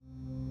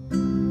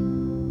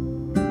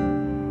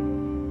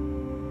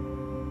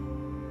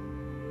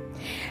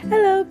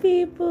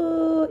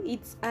people,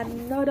 it's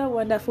another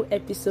wonderful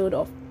episode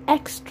of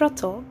Extra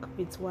Talk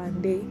with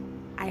Wande.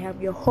 I am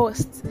your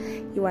host,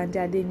 Iwande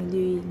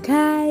Ademili.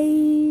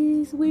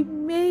 Guys, we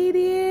made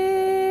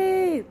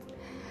it!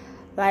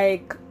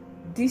 Like,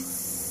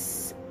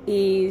 this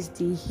is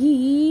the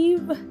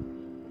eve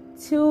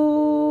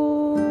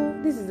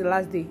to... This is the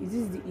last day.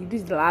 This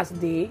is the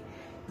last day.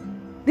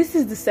 This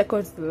is the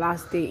second to the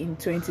last day in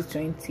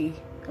 2020.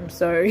 I'm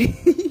sorry.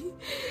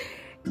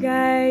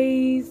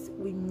 Guys,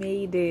 we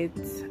made it,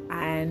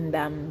 and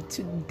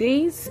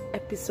today's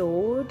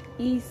episode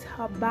is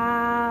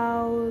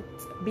about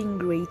being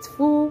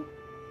grateful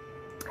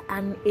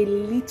and a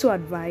little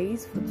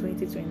advice for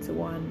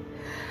 2021.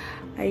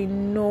 I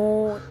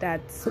know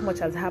that so much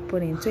has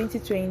happened in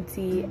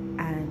 2020,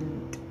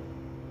 and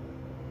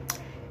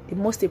the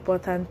most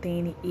important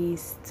thing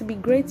is to be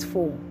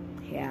grateful.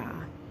 Yeah,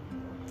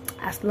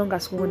 as long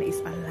as one is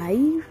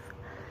alive,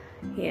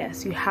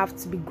 yes, you have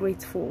to be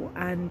grateful.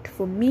 And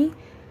for me,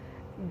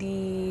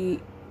 the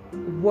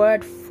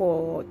word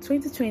for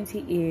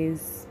 2020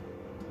 is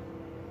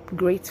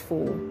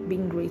grateful,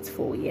 being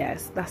grateful.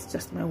 Yes, that's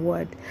just my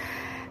word.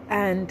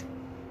 And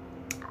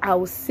I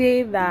will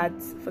say that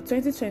for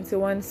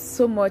 2021,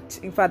 so much.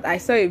 In fact, I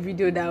saw a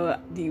video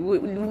that the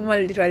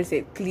woman literally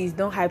said, please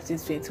don't hype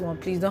 2021,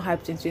 please don't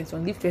hype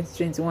 2021, leave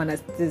 2021 as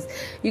it is.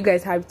 You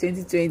guys hype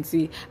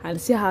 2020 and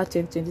see how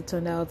 2020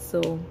 turned out.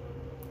 So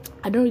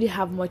I don't really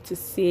have much to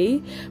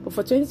say, but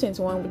for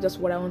 2021, just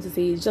what I want to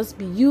say is just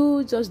be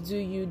you, just do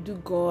you, do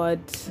God,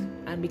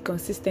 and be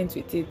consistent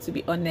with it. To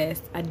be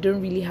honest, I don't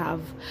really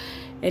have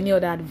any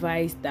other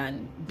advice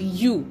than be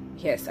you.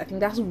 Yes, I think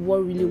that's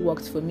what really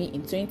worked for me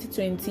in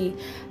 2020.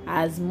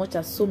 As much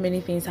as so many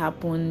things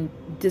happened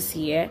this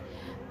year,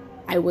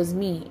 I was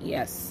me.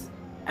 Yes,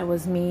 I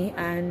was me.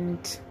 And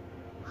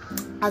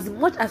as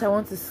much as I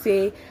want to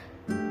say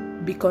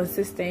be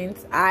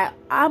consistent, I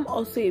am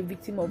also a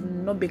victim of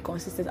not being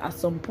consistent at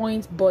some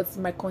point, but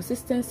my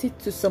consistency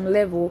to some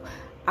level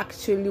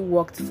actually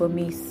worked for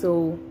me.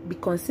 So be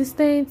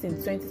consistent in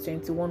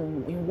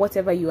 2021 in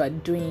whatever you are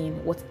doing,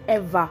 be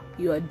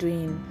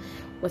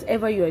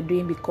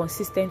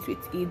consistent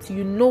with it.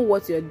 You know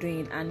what you're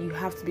doing and you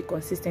have to be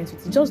consistent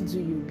with it. Just do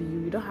you, be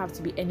you. You don't have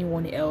to be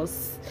anyone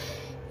else.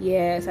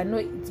 Yes, I know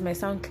it might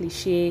sound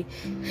cliche,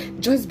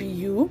 just be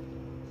you.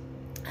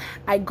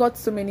 I got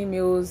so many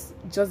mails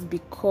just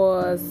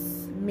because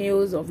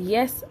mails of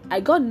yes. I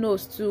got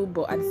no's too,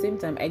 but at the same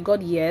time I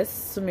got yes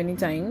so many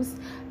times,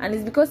 and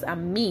it's because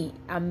I'm me,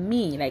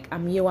 like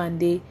I'm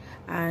Yewande,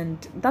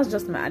 and that's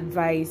just my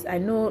advice. I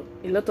know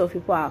a lot of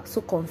people are so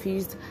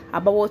confused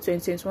about what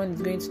 2021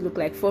 is going to look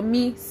like. For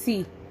me,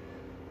 see,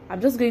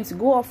 I'm just going to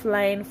go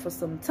offline for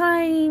some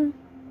time,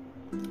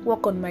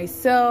 work on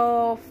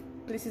myself,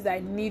 places I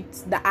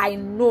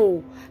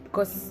know,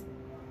 because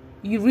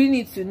you really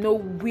need to know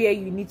where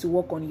you need to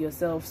work on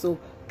yourself. So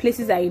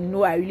places I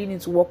know I really need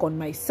to work on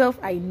myself,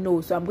 I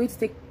know. So I'm going to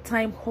take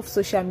time off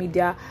social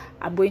media.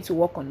 I'm going to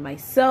work on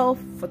myself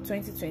for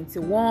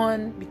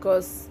 2021,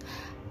 because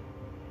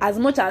as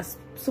much as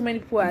so many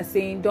people are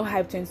saying don't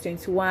hype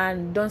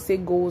 2021, don't say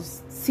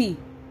goals, see,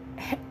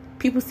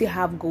 people still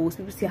have goals,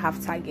 people still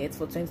have targets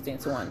for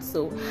 2021.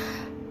 So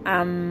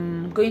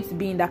I'm going to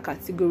be in that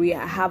category.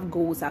 I have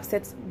goals, I've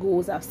set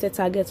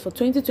targets for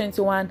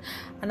 2021,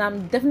 and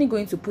I'm definitely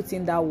going to put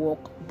in that work.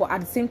 But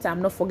at the same time,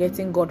 I'm not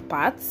forgetting God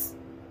parts.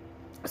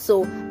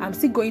 So I'm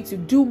still going to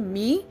do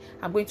me.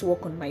 I'm going to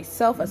work on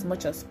myself as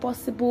much as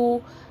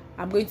possible.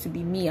 I'm going to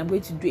be me. I'm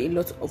going to do a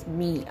lot of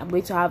me. I'm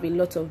going to have a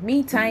lot of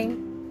me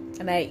time,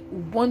 and I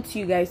want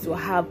you guys to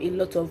have a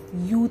lot of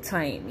you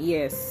time.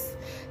 Yes,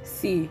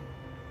 see,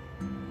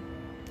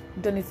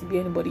 you don't need to be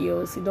anybody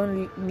else. You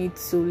don't need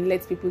to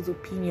let people's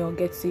opinion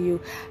get to you.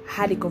 I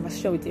had a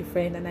conversation with a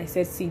friend, and I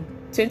said, see,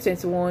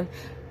 2021,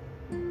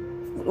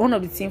 one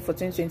of the themes for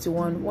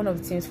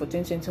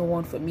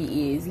 2021 for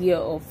me is year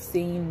of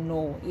saying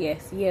no.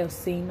 Yes, year of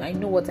saying no. I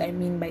know what I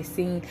mean by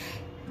saying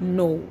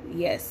no.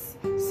 Yes,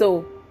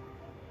 so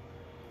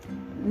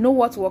know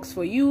what works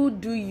for you,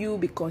 do you,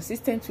 be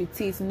consistent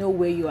with it, know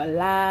where you are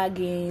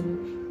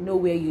lagging, know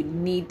where you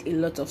need a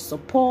lot of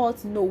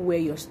support, know where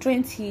your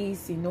strength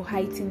is,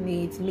 heighten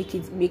it,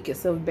 make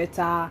yourself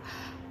better,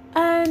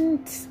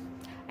 and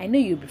I know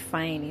you'll be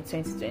fine in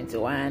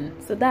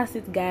 2021. So that's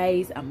it,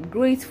 guys. I'm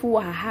grateful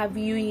I have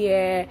you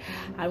here.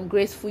 I'm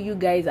grateful you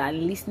guys are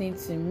listening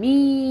to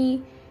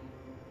me.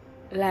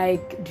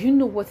 Like, do you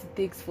know what it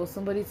takes for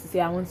somebody to say,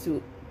 I want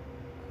to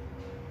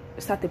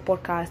start a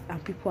podcast,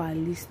 and people are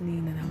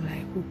listening, and I'm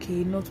like,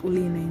 okay, not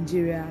only in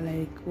Nigeria,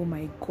 like, oh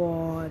my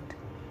God.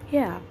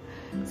 Yeah,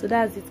 so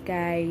that's it,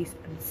 guys,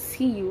 and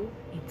see you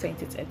in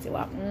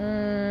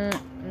 2021.